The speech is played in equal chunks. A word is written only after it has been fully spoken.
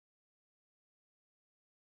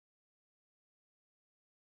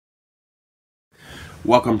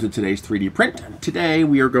Welcome to today's 3D print. Today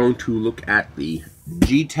we are going to look at the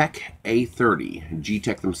Geeetech A30.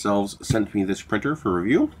 Geeetech themselves sent me this printer for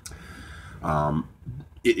review.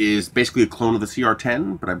 It is basically a clone of the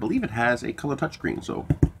CR10, but I believe it has a color touchscreen, so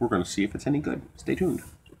we're going to see if it's any good. Stay tuned.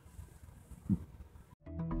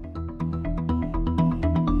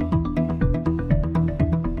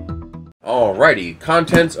 Alrighty,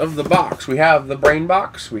 contents of the box. We have the brain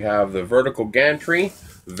box, we have the vertical gantry,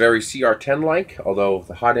 very CR10-like, although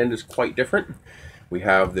the hot end is quite different. We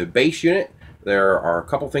have the base unit. There are a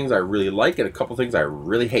couple things I really like and a couple things I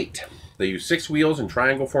really hate. They use 6 wheels in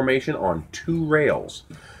triangle formation on 2 rails.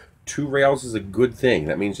 2 rails is a good thing.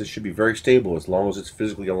 That means it should be very stable as long as it's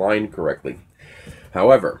physically aligned correctly.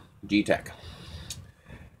 However, Geeetech,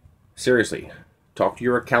 seriously, talk to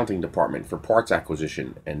your accounting department for parts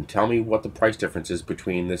acquisition and tell me what the price difference is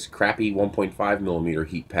between this crappy 1.5mm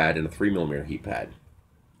heat pad and a 3mm heat pad.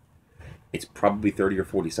 It's probably 30 or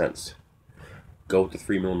 40 cents. Go with the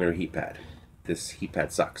 3mm heat pad. This heat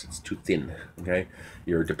pad sucks. It's too thin. Okay,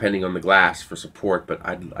 you're depending on the glass for support, but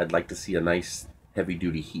I'd like to see a nice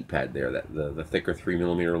heavy-duty heat pad there. That the thicker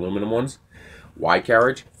 3mm aluminum ones. Y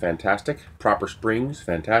carriage, fantastic. Proper springs,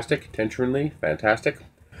 fantastic. Tension relief, fantastic.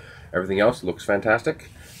 Everything else looks fantastic.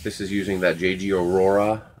 This is using that JG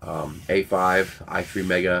Aurora A5 i3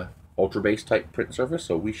 Mega Ultra Base type print surface,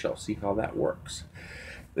 so we shall see how that works.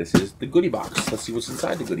 This is the goodie box. Let's see what's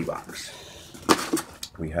inside the goodie box.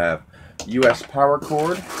 We have US power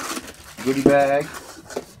cord, goodie bag.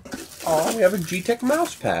 Oh, we have a Geeetech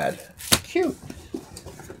mouse pad. Cute.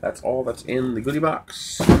 That's all that's in the goodie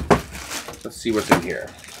box. Let's see what's in here.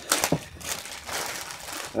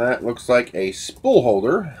 That looks like a spool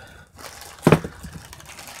holder.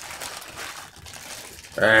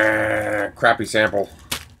 Crappy sample.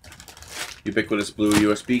 Ubiquitous blue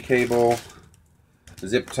USB cable.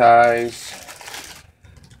 Zip ties.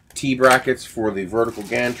 T-brackets for the vertical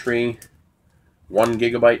gantry. 1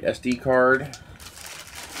 GB SD card.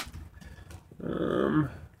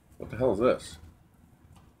 What the hell is this?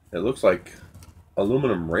 It looks like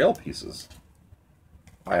aluminum rail pieces.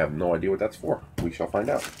 I have no idea what that's for. We shall find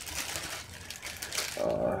out.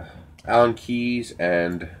 Allen keys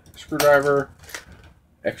and screwdriver.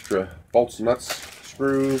 Extra bolts, nuts,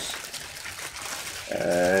 screws.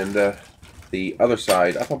 And the other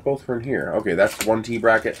side, I thought both were in here. Okay, that's one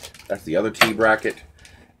T-bracket. That's the other T-bracket.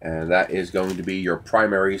 And that is going to be your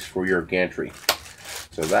primaries for your gantry.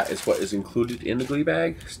 So that is what is included in the goodie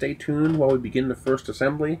bag. Stay tuned while we begin the first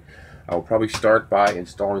assembly. I will probably start by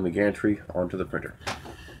installing the gantry onto the printer.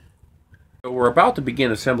 So we're about to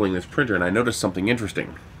begin assembling this printer, and I noticed something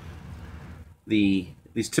interesting.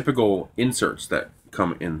 These typical inserts that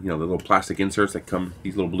come in, the little plastic inserts that come,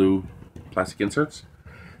 these little blue plastic inserts,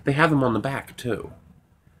 they have them on the back too.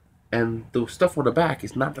 And the stuff on the back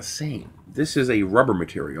is not the same. This is a rubber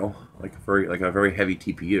material, like a very heavy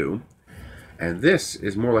TPU. And this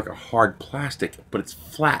is more like a hard plastic, but it's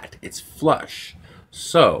flat, it's flush.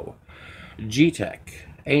 So, Geeetech,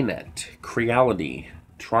 ANET, Creality,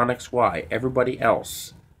 Tronix Y, everybody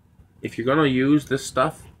else, if you're going to use this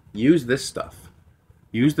stuff, use this stuff.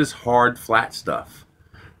 Use this hard, flat stuff.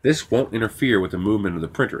 This won't interfere with the movement of the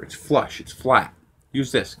printer. It's flush, it's flat.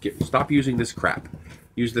 Use this. Stop using this crap.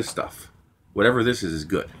 Use this stuff. Whatever this is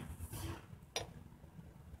good.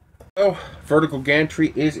 So, vertical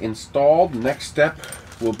gantry is installed. Next step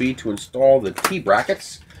will be to install the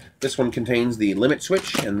T-brackets. This one contains the limit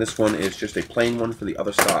switch, and this one is just a plain one for the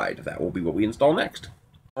other side. That will be what we install next.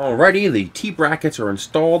 Alrighty, the T-brackets are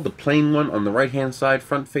installed. The plain one on the right-hand side,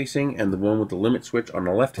 front-facing, and the one with the limit switch on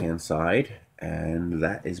the left-hand side. And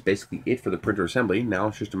that is basically it for the printer assembly. Now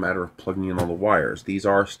it's just a matter of plugging in all the wires. These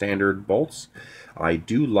are standard bolts. I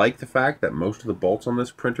do like the fact that most of the bolts on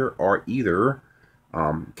this printer are either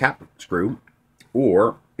cap screw,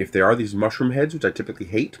 or if they are these mushroom heads, which I typically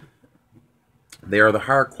hate, they are the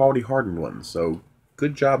higher quality hardened ones. So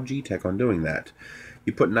good job Geeetech on doing that.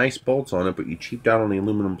 You put nice bolts on it, but you cheaped out on the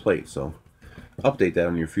aluminum plate. So update that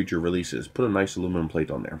on your future releases. Put a nice aluminum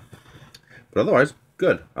plate on there. But otherwise,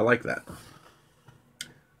 good. I like that.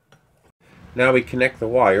 Now we connect the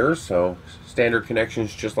wires, so standard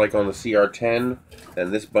connections just like on the CR10.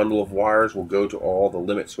 Then this bundle of wires will go to all the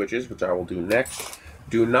limit switches, which I will do next.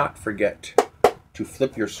 Do not forget to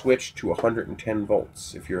flip your switch to 110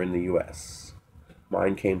 volts if you're in the US.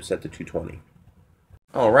 Mine came set to 220.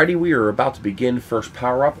 Alrighty, we are about to begin first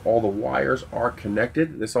power up. All the wires are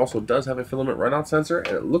connected. This also does have a filament runout sensor,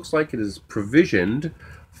 and it looks like it is provisioned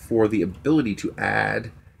for the ability to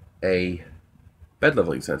add a bed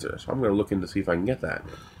leveling sensor. So I'm going to look in to see if I can get that.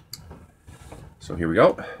 So here we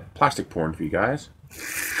go. Plastic porn for you guys.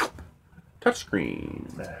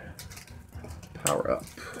 touchscreen. Power up.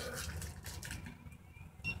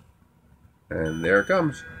 And there it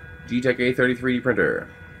comes. Geeetech A30 3D printer.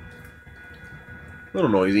 A little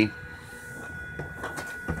noisy.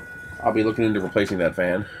 I'll be looking into replacing that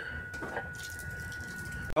fan.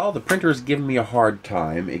 Well, the printer is giving me a hard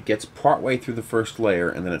time. It gets partway through the first layer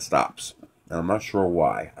and then it stops. And I'm not sure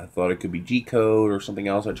why. I thought it could be G-code or something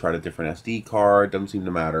else. I tried a different SD card. Doesn't seem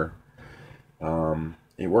to matter.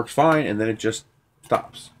 It works fine and then it just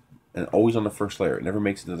stops. And always on the first layer. It never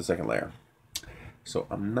makes it to the second layer. So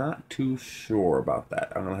I'm not too sure about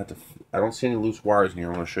that. I'm gonna have to. I don't see any loose wires in here.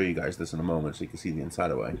 I'm gonna show you guys this in a moment so you can see the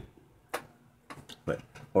inside away. But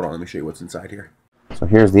hold on, let me show you what's inside here. So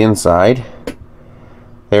here's the inside.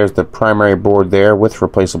 There's the primary board there with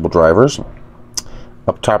replaceable drivers.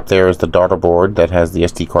 Up top there is the daughter board that has the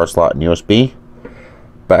SD card slot and USB.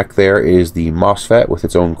 Back there is the MOSFET with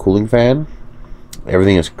its own cooling fan.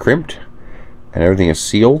 Everything is crimped and everything is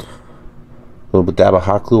sealed. A little bit dab of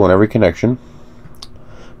hot glue on every connection.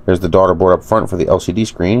 There's the daughter board up front for the LCD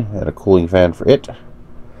screen and a cooling fan for it.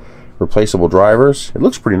 Replaceable drivers. It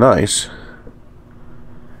looks pretty nice,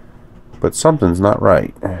 but something's not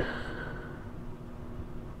right.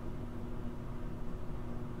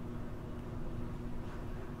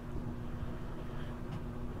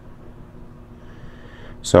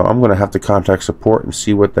 So I'm going to have to contact support and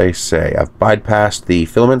see what they say. I've bypassed the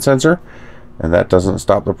filament sensor, and that doesn't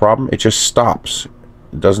stop the problem. It just stops.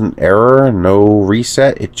 It doesn't error, no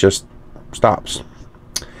reset, it just stops.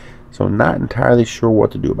 So I'm not entirely sure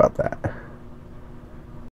what to do about that.